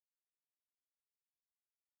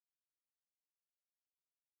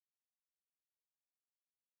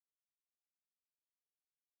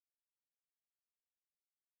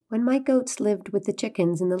When my goats lived with the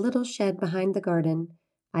chickens in the little shed behind the garden,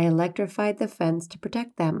 I electrified the fence to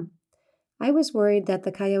protect them. I was worried that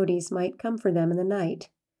the coyotes might come for them in the night.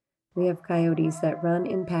 We have coyotes that run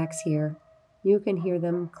in packs here. You can hear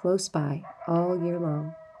them close by all year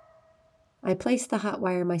long. I placed the hot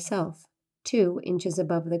wire myself, 2 inches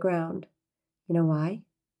above the ground. You know why?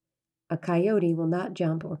 A coyote will not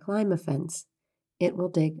jump or climb a fence. It will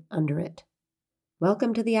dig under it.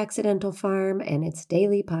 Welcome to the Accidental Farm and its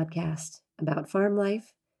daily podcast about farm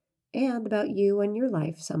life and about you and your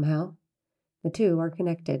life somehow. The two are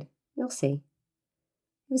connected. You'll see.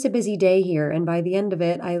 It was a busy day here, and by the end of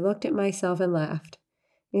it, I looked at myself and laughed.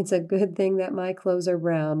 It's a good thing that my clothes are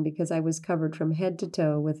brown because I was covered from head to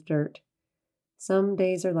toe with dirt. Some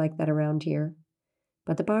days are like that around here.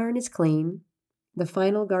 But the barn is clean. The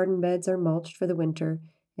final garden beds are mulched for the winter,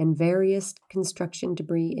 and various construction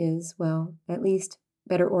debris is, well, at least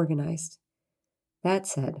better organized. That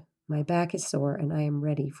said, my back is sore and I am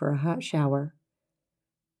ready for a hot shower.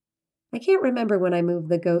 I can't remember when I moved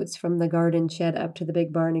the goats from the garden shed up to the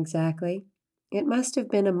big barn exactly. It must have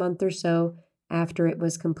been a month or so after it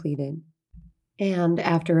was completed, and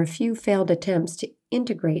after a few failed attempts to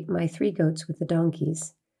integrate my 3 goats with the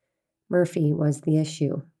donkeys. Murphy was the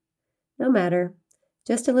issue. No matter.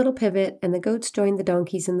 Just a little pivot, and the goats joined the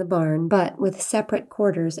donkeys in the barn, but with separate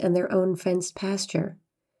quarters and their own fenced pasture.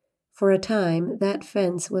 For a time, that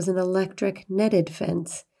fence was an electric netted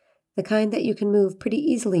fence, the kind that you can move pretty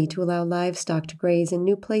easily to allow livestock to graze in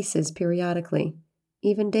new places periodically,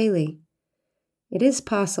 even daily. It is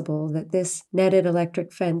possible that this netted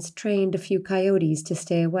electric fence trained a few coyotes to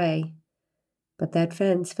stay away. But that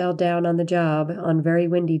fence fell down on the job on very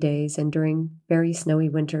windy days and during very snowy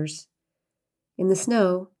winters. In the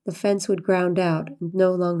snow, the fence would ground out and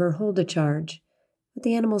no longer hold a charge, but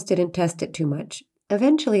the animals didn't test it too much.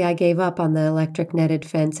 Eventually, I gave up on the electric netted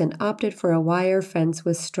fence and opted for a wire fence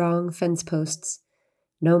with strong fence posts.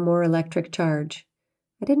 No more electric charge.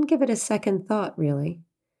 I didn't give it a second thought, really.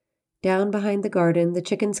 Down behind the garden, the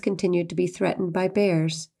chickens continued to be threatened by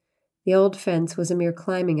bears. The old fence was a mere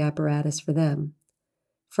climbing apparatus for them.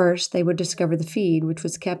 First, they would discover the feed, which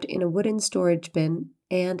was kept in a wooden storage bin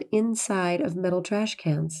and inside of metal trash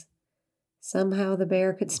cans. Somehow the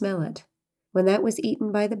bear could smell it. When that was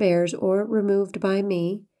eaten by the bears or removed by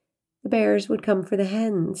me, the bears would come for the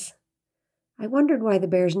hens. I wondered why the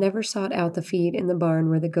bears never sought out the feed in the barn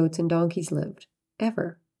where the goats and donkeys lived,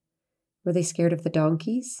 ever. Were they scared of the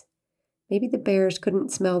donkeys? Maybe the bears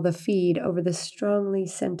couldn't smell the feed over the strongly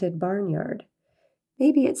scented barnyard.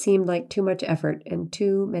 Maybe it seemed like too much effort and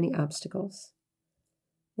too many obstacles.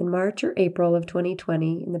 In March or April of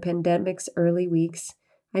 2020, in the pandemic's early weeks,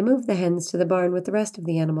 I moved the hens to the barn with the rest of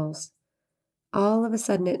the animals. All of a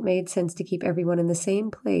sudden, it made sense to keep everyone in the same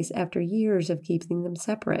place after years of keeping them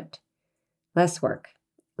separate. Less work,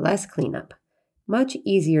 less cleanup. Much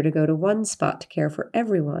easier to go to one spot to care for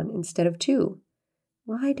everyone instead of 2.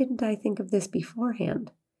 Why didn't I think of this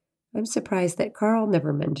beforehand? I'm surprised that Carl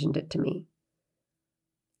never mentioned it to me.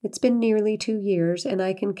 It's been nearly 2 years, and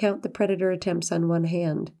I can count the predator attempts on one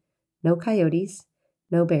hand. No coyotes,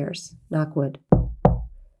 no bears, knock wood.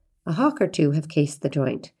 A hawk or 2 have cased the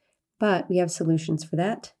joint. But we have solutions for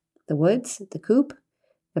that. The woods, the coop,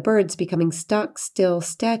 the birds becoming stock-still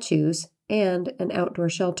statues, and an outdoor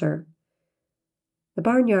shelter. The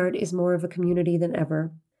barnyard is more of a community than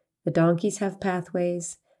ever. The donkeys have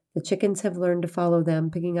pathways. The chickens have learned to follow them,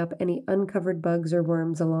 picking up any uncovered bugs or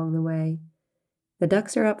worms along the way. The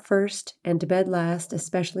ducks are up first and to bed last,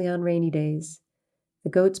 especially on rainy days.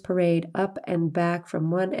 The goats parade up and back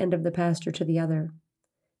from one end of the pasture to the other.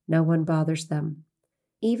 No one bothers them.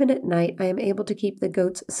 Even at night, I am able to keep the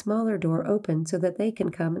goats' smaller door open so that they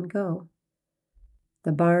can come and go.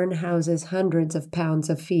 The barn houses hundreds of pounds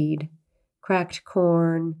of feed, cracked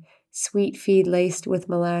corn, sweet feed laced with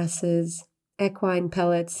molasses, equine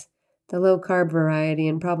pellets, the low-carb variety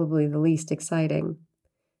and probably the least exciting,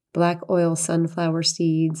 black oil sunflower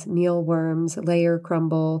seeds, mealworms, layer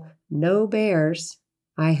crumble, no bears.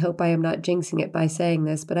 I hope I am not jinxing it by saying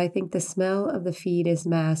this, but I think the smell of the feed is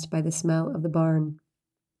masked by the smell of the barn.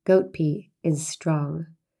 Goat pee is strong,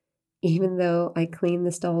 even though I clean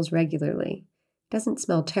the stalls regularly. It doesn't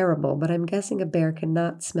smell terrible, but I'm guessing a bear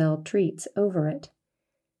cannot smell treats over it.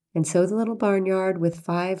 And so the little barnyard with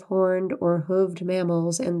 5 horned or hooved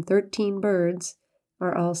mammals and 13 birds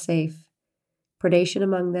are all safe. Predation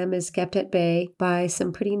among them is kept at bay by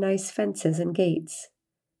some pretty nice fences and gates.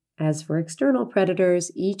 As for external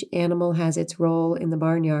predators, each animal has its role in the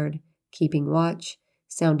barnyard, keeping watch,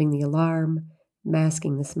 sounding the alarm,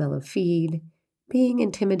 masking the smell of feed, being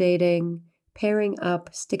intimidating, pairing up,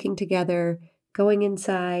 sticking together, going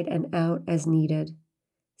inside and out as needed,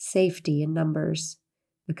 safety in numbers,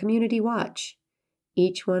 a community watch,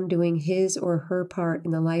 each one doing his or her part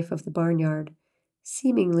in the life of the barnyard,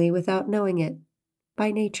 seemingly without knowing it,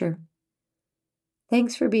 by nature.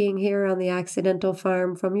 Thanks for being here on the Accidental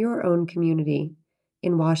Farm from your own community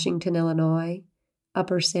in Washington, Illinois,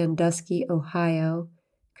 Upper Sandusky, Ohio,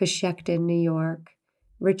 Coshocton, New York,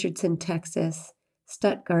 Richardson, Texas,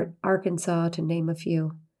 Stuttgart, Arkansas, to name a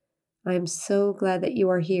few. I am so glad that you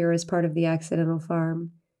are here as part of the Accidental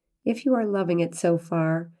Farm. If you are loving it so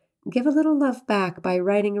far, give a little love back by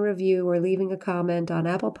writing a review or leaving a comment on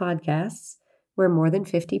Apple Podcasts, where more than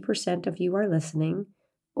 50% of you are listening,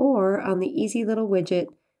 or on the easy little widget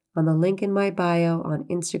on the link in my bio on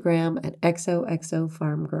Instagram at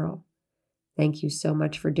XOXOFarmGirl. Thank you so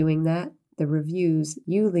much for doing that. The reviews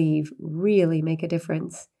you leave really make a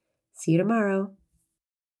difference. See you tomorrow.